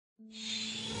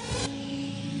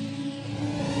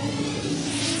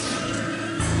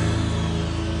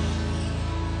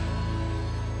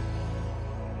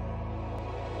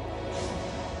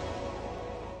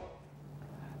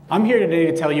I'm here today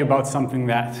to tell you about something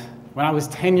that, when I was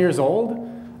 10 years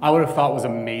old, I would have thought was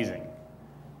amazing.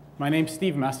 My name's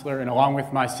Steve Mesler, and along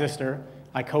with my sister,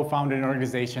 I co-founded an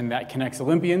organization that connects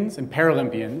Olympians and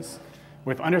Paralympians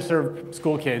with underserved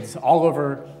school kids all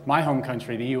over my home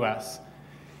country, the US,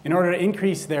 in order to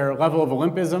increase their level of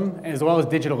Olympism as well as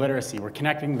digital literacy. We're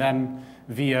connecting them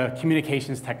via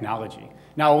communications technology.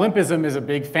 Now, Olympism is a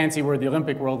big fancy word the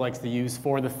Olympic world likes to use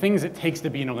for the things it takes to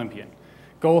be an Olympian.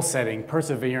 Goal setting,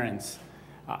 perseverance,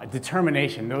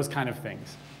 determination, those kind of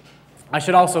things. I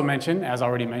should also mention, as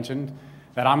already mentioned,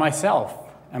 that I myself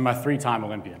am a 3-time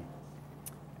Olympian.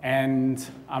 And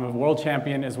I'm a world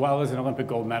champion as well as an Olympic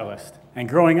gold medalist. And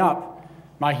growing up,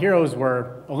 my heroes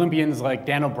were Olympians like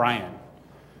Dan O'Brien,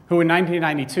 who in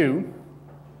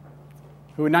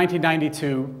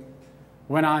 1992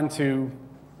 went on to,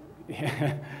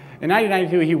 in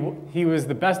 1992, he was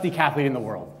the best decathlete in the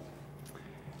world.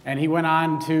 And he went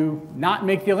on to not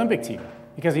make the Olympic team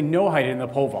because he no-heighted in the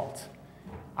pole vault.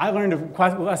 I learned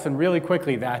a lesson really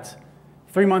quickly that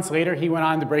 3 months later, he went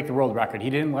on to break the world record. He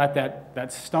didn't let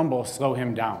that stumble slow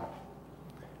him down.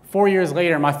 4 years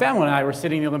later, my family and I were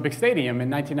sitting in the Olympic Stadium in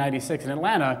 1996 in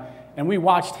Atlanta, and we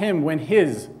watched him win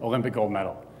his Olympic gold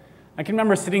medal. I can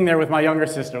remember sitting there with my younger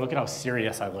sister. Look at how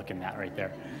serious I look in that right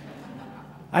there.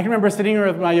 I can remember sitting there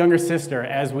with my younger sister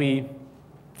as we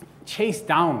chased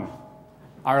down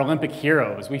our Olympic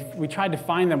heroes. We tried to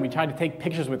find them. We tried to take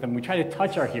pictures with them. We tried to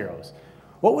touch our heroes.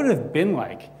 What would it have been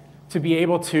like to be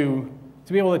able to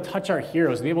touch our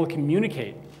heroes, to be able to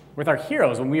communicate with our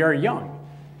heroes when we are young?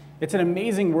 It's an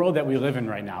amazing world that we live in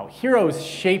right now. Heroes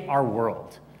shape our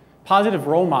world. Positive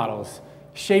role models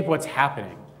shape what's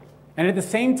happening. And at the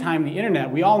same time, the internet,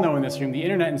 we all know in this room, the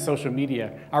internet and social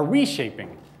media are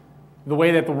reshaping the way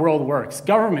that the world works.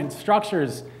 Government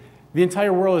structures, the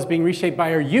entire world is being reshaped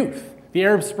by our youth. The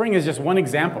Arab Spring is just one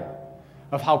example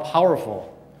of how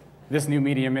powerful this new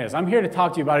medium is. I'm here to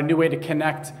talk to you about a new way to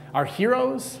connect our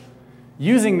heroes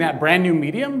using that brand new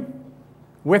medium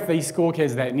with these school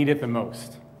kids that need it the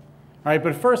most. All right,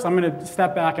 but first I'm going to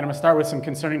step back and I'm going to start with some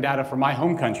concerning data from my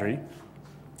home country.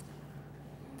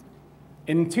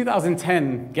 In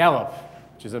 2010, Gallup,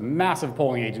 which is a massive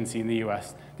polling agency in the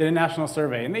US, did a national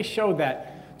survey, and they showed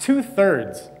that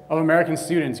 2/3 of American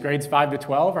students, grades 5 to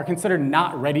 12, are considered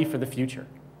not ready for the future.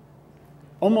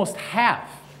 Almost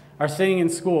half are sitting in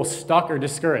school stuck or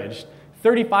discouraged.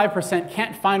 35%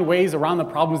 can't find ways around the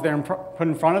problems they're put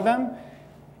in front of them.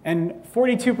 And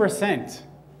 42%,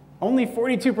 only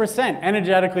 42%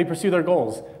 energetically pursue their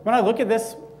goals. When I look at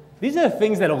this, these are the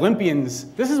things that Olympians,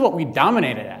 this is what we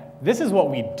dominated at. This is what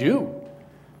we do.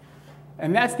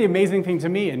 And that's the amazing thing to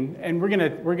me, and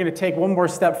we're gonna take one more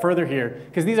step further here,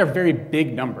 because these are very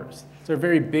big numbers. These are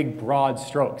very big, broad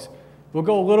strokes. We'll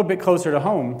go a little bit closer to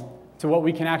home to what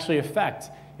we can actually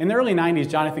affect. In the early 90s,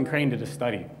 Jonathan Crane did a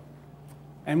study.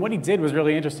 And what he did was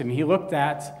really interesting. He looked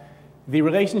at the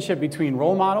relationship between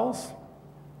role models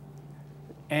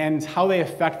and how they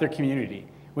affect their community.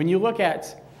 When you look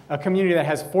at a community that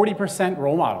has 40%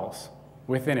 role models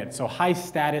within it, so high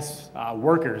status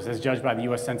workers as judged by the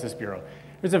US Census Bureau,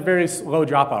 there's a very low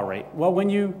dropout rate. Well, when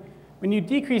you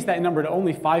decrease that number to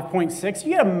only 5.6,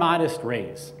 you get a modest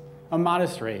raise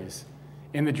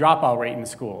in the dropout rate in the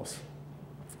schools.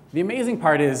 The amazing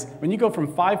part is when you go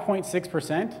from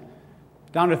 5.6%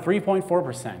 down to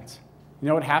 3.4%, you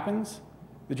know what happens?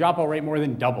 The dropout rate more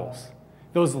than doubles.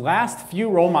 Those last few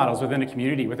role models within the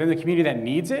community that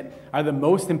needs it, are the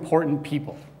most important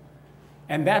people.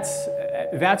 And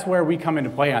that's where we come into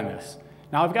play on this.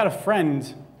 Now, I've got a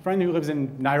friend who lives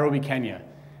in Nairobi, Kenya,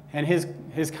 and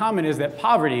his comment is that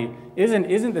poverty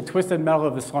isn't the twisted metal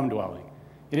of the slum dwelling.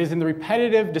 It is in the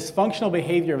repetitive, dysfunctional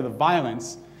behavior of the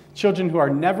violence children who are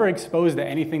never exposed to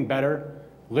anything better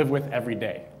live with every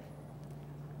day.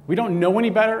 We don't know any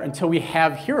better until we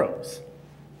have heroes.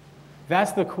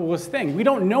 That's the coolest thing. We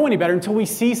don't know any better until we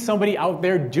see somebody out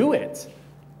there do it.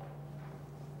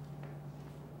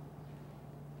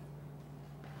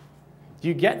 Do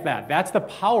you get that? That's the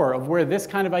power of where this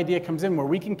kind of idea comes in, where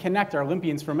we can connect our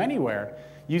Olympians from anywhere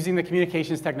using the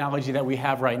communications technology that we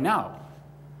have right now.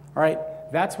 All right,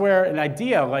 that's where an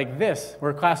idea like this,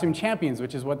 where Classroom Champions,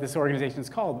 which is what this organization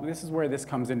is called, this is where this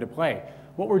comes into play.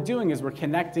 What we're doing is we're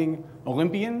connecting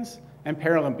Olympians and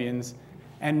Paralympians,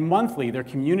 and monthly they're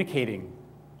communicating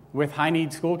with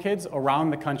high-need school kids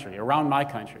around the country, around my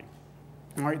country.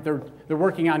 All right, they're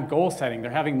working on goal setting.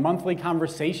 They're having monthly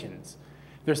conversations.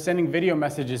 They're sending video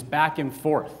messages back and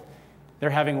forth. They're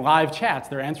having live chats.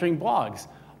 They're answering blogs,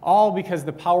 all because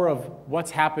the power of what's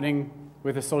happening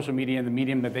with the social media and the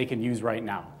medium that they can use right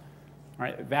now. All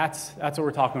right, that's what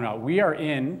we're talking about. We are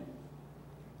in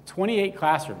 28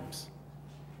 classrooms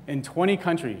in 20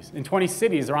 countries, in 20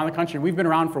 cities around the country. We've been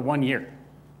around for 1 year.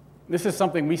 This is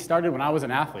something we started when I was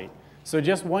an athlete. So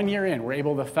just 1 year in, we're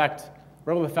able to affect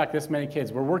this many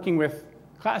kids. We're working with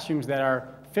classrooms that are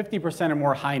 50% or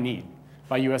more high need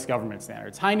by US government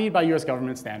standards. High need by US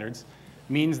government standards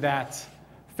means that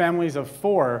families of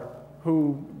 4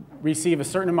 who receive a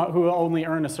certain amount, who only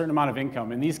earn a certain amount of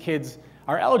income, and these kids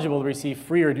are eligible to receive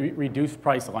free or reduced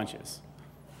price lunches.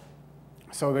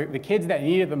 So the kids that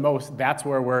need it the most, that's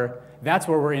where we're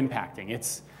impacting.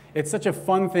 It's such a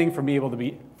fun thing for me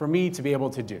to be able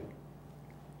to do.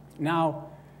 Now,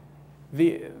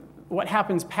 what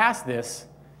happens past this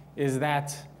is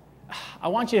that I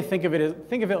want you to think of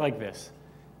it like this.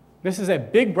 This is a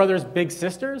Big Brothers Big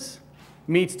Sisters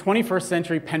meets 21st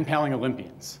century pen paling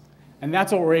Olympians. And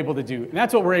that's what we're able to do. And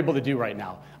that's what we're able to do right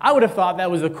now. I would have thought that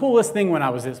was the coolest thing when I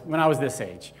was this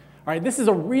age. All right, this is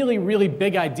a really, really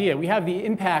big idea. We have the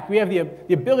impact, we have the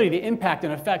ability to impact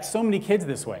and affect so many kids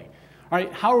this way. All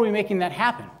right, how are we making that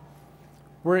happen?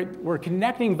 We're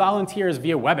connecting volunteers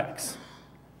via WebEx.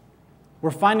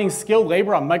 We're finding skilled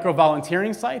labor on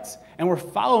micro-volunteering sites, and we're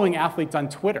following athletes on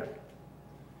Twitter.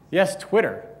 Yes,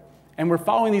 Twitter. And we're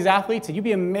following these athletes, and you'd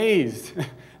be amazed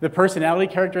the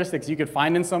personality characteristics you could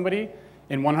find in somebody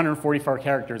in 144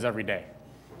 characters every day.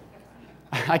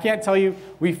 I can't tell you,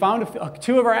 we found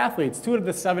 2 of our athletes, 2 of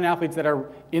the 7 athletes that are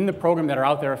in the program that are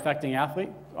out there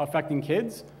affecting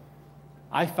kids,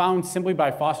 I found simply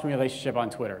by fostering a relationship on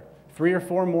Twitter. 3 or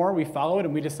 4 more we followed,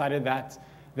 and we decided that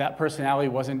that personality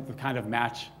wasn't the kind of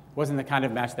match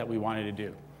that we wanted to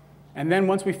do. And then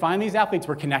once we find these athletes,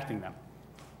 we're connecting them.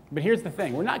 But here's the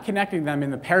thing, we're not connecting them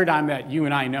in the paradigm that you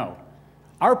and I know.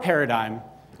 Our paradigm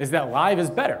is that live is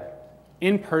better,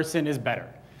 in person is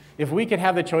better. If we could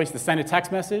have the choice to send a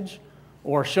text message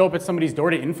or show up at somebody's door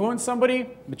to influence somebody,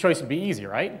 the choice would be easy,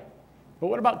 right? But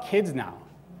what about kids now?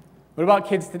 What about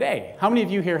kids today? How many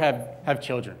of you here have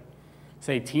children?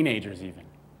 Say teenagers even.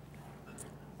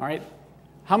 All right?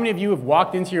 How many of you have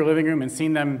walked into your living room and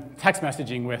seen them text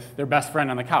messaging with their best friend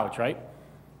on the couch, right?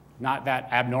 Not that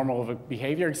abnormal of a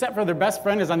behavior, except for their best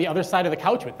friend is on the other side of the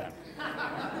couch with them.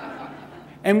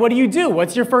 And what do?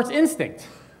 What's your first instinct?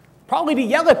 Probably to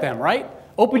yell at them, right?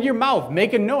 Open your mouth,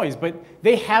 make a noise, but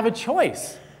they have a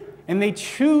choice, and they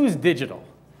choose digital.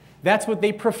 That's what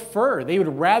they prefer. They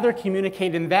would rather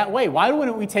communicate in that way. Why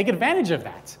wouldn't we take advantage of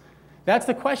that? That's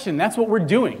the question. That's what we're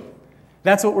doing.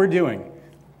 That's what we're doing.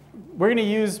 We're going to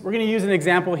use an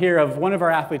example here of one of our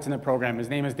athletes in the program. His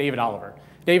name is David Oliver.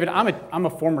 David, I'm a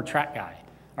former track guy.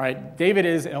 All right, David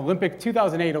is an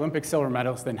 2008 Olympic silver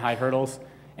medalist in high hurdles,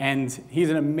 and he's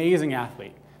an amazing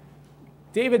athlete.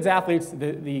 David's athletes,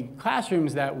 the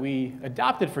classrooms that we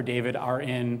adopted for David are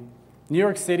in New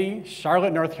York City,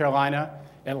 Charlotte, North Carolina,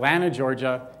 Atlanta,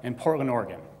 Georgia, and Portland,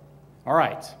 Oregon. All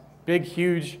right, big,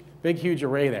 huge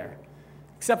array there.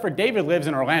 Except for David lives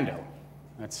in Orlando.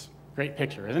 That's a great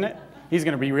picture, isn't it? He's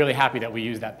going to be really happy that we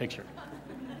used that picture.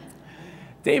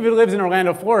 David lives in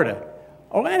Orlando, Florida.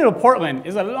 Orlando to Portland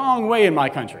is a long way in my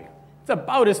country. It's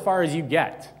about as far as you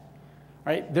get.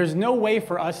 Right? There's no way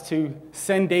for us to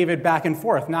send David back and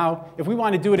forth. Now, if we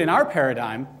want to do it in our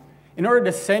paradigm, in order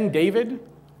to send David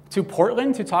to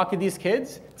Portland to talk to these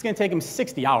kids, it's going to take him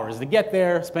 60 hours to get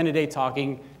there, spend a day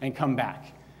talking, and come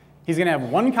back. He's going to have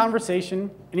one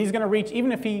conversation, and he's going to reach,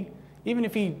 even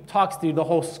if he talks to the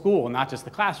whole school, not just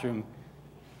the classroom,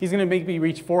 he's going to maybe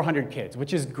reach 400 kids,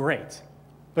 which is great.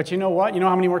 But you know what? You know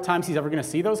how many more times he's ever going to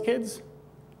see those kids?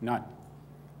 None.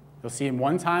 He'll see him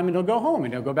one time, and he'll go home,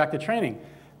 and he'll go back to training.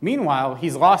 Meanwhile,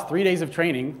 he's lost 3 days of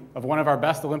training of one of our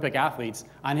best Olympic athletes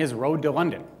on his road to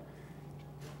London.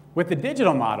 With the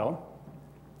digital model,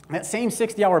 that same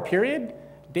 60-hour period,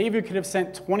 David could have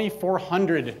sent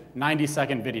 2,400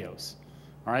 90-second videos.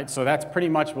 All right, so that's pretty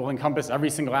much will encompass every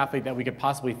single athlete that we could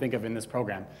possibly think of in this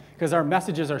program, because our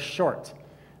messages are short.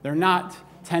 They're not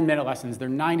 10-minute lessons. They're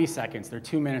 90 seconds. They're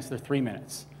 2 minutes. They're 3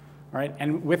 minutes. All right,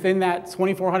 and within that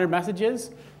 2,400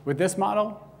 messages, with this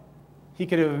model, he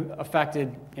could have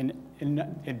affected an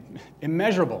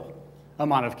immeasurable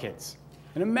amount of kids.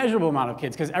 An immeasurable amount of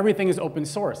kids, because everything is open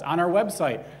source. On our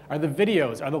website are the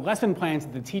videos, are the lesson plans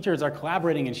that the teachers are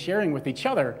collaborating and sharing with each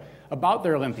other about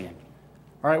their Olympian.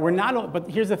 All right, but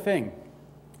here's the thing,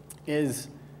 is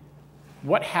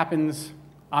what happens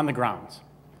on the ground?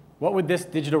 What would this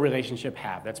digital relationship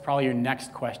have? That's probably your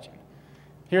next question.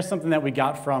 Here's something that we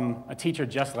got from a teacher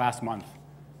just last month,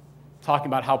 talking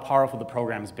about how powerful the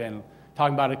program's been,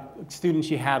 talking about a student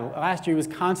she had last year who was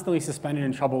constantly suspended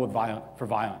in trouble for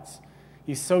violence.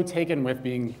 He's so taken with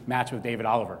being matched with David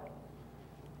Oliver.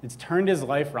 It's turned his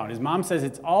life around. His mom says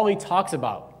it's all he talks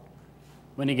about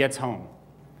when he gets home.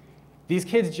 These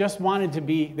kids just wanted to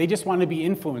be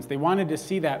influenced. They wanted to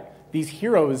see that these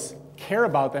heroes care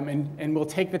about them and will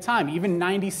take the time, even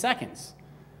 90 seconds.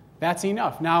 That's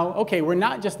enough. Now, okay, we're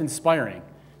not just inspiring.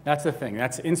 That's the thing.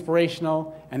 That's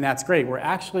inspirational, and that's great. We're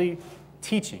actually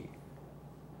teaching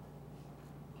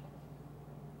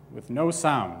with no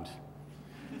sound.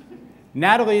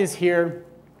 Natalie is here,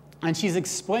 and she's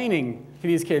explaining to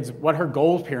these kids what her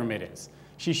goal pyramid is.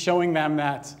 She's showing them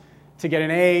that to get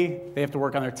an A, they have to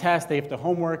work on their test, they have to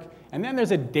homework, and then there's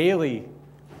a daily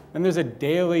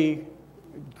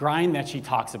grind that she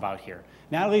talks about here.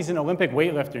 Natalie's an Olympic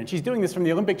weightlifter, and she's doing this from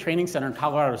the Olympic Training Center in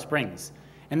Colorado Springs.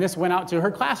 And this went out to her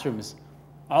classrooms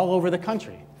all over the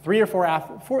country. 3 or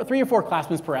 4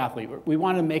 classrooms per athlete. We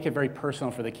wanted to make it very personal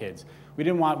for the kids. We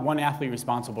didn't want one athlete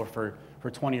responsible for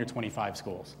 20 or 25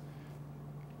 schools.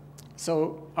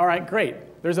 So, all right,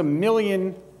 great. There's a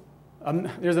million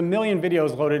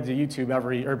videos loaded to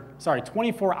YouTube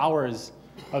 24 hours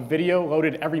of video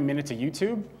loaded every minute to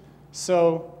YouTube.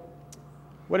 So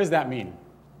what does that mean?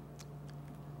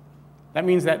 That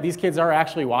means that these kids are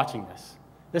actually watching this.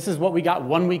 This is what we got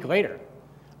 1 week later.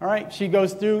 All right, she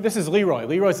goes through, this is Leroy.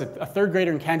 Leroy's a third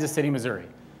grader in Kansas City, Missouri.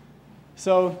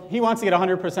 So he wants to get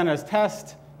 100% on his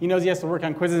test. He knows he has to work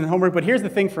on quizzes and homework, but here's the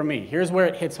thing for me. Here's where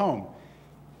it hits home.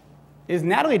 Is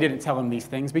Natalie didn't tell him these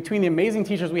things. Between the amazing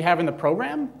teachers we have in the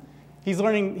program, he's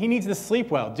learning he needs to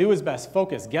sleep well, do his best,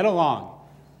 focus, get along,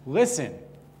 listen,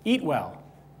 eat well.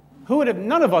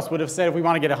 None of us would have said if we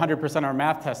want to get 100% on our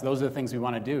math test, those are the things we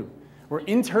want to do. We're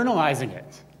internalizing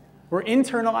it. We're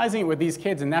internalizing it with these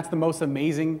kids, and that's the most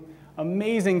amazing,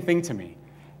 amazing thing to me.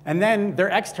 And then they're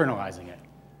externalizing it.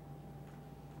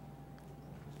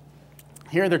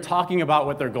 Here they're talking about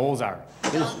what their goals are.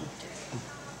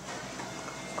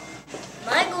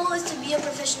 My goal is to be a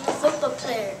professional football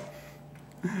player.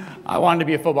 I wanted to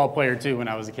be a football player too when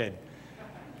I was a kid.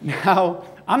 Now,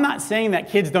 I'm not saying that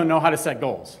kids don't know how to set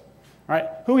goals. Right?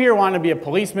 Who here wanted to be a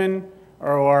policeman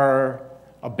or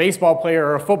a baseball player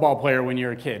or a football player when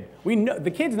you're a kid?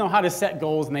 The kids know how to set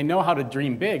goals and they know how to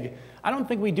dream big. I don't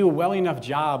think we do a well enough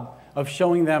job of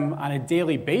showing them on a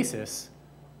daily basis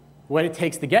what it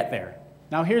takes to get there.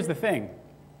 Now here's the thing.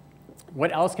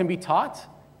 What else can be taught?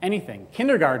 Anything.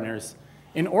 Kindergartners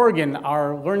in Oregon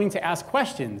are learning to ask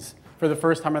questions for the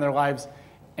first time in their lives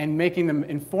and making them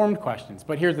informed questions.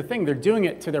 But here's the thing. They're doing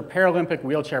it to their Paralympic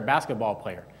wheelchair basketball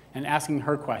player and asking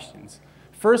her questions.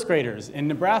 First graders in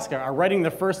Nebraska are writing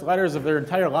the first letters of their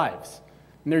entire lives.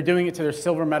 And they're doing it to their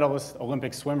silver medalist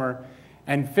Olympic swimmer.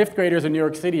 And fifth graders in New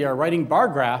York City are writing bar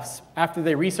graphs after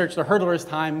they research the hurdlers'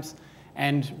 times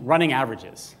and running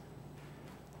averages.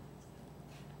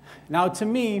 Now, to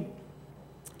me,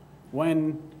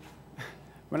 when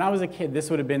I was a kid, this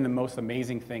would have been the most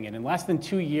amazing thing. And in less than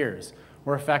 2 years,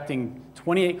 we're affecting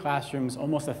 28 classrooms,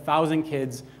 almost 1,000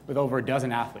 kids with over a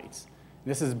dozen athletes.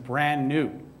 This is brand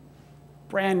new.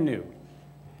 Brand new.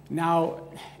 Now,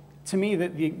 to me,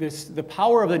 the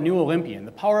power of the new Olympian,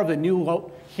 the power of the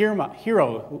new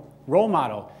hero, role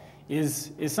model,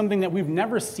 is something that we've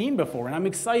never seen before. And I'm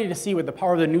excited to see what the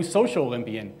power of the new social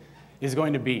Olympian is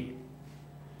going to be.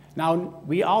 Now,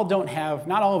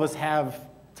 not all of us have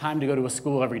time to go to a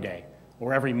school every day,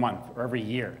 or every month, or every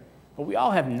year. But we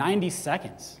all have 90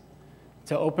 seconds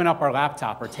to open up our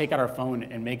laptop or take out our phone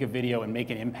and make a video and make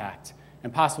an impact,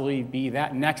 and possibly be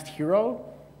that next hero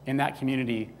in that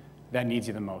community that needs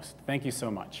you the most. Thank you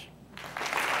so much.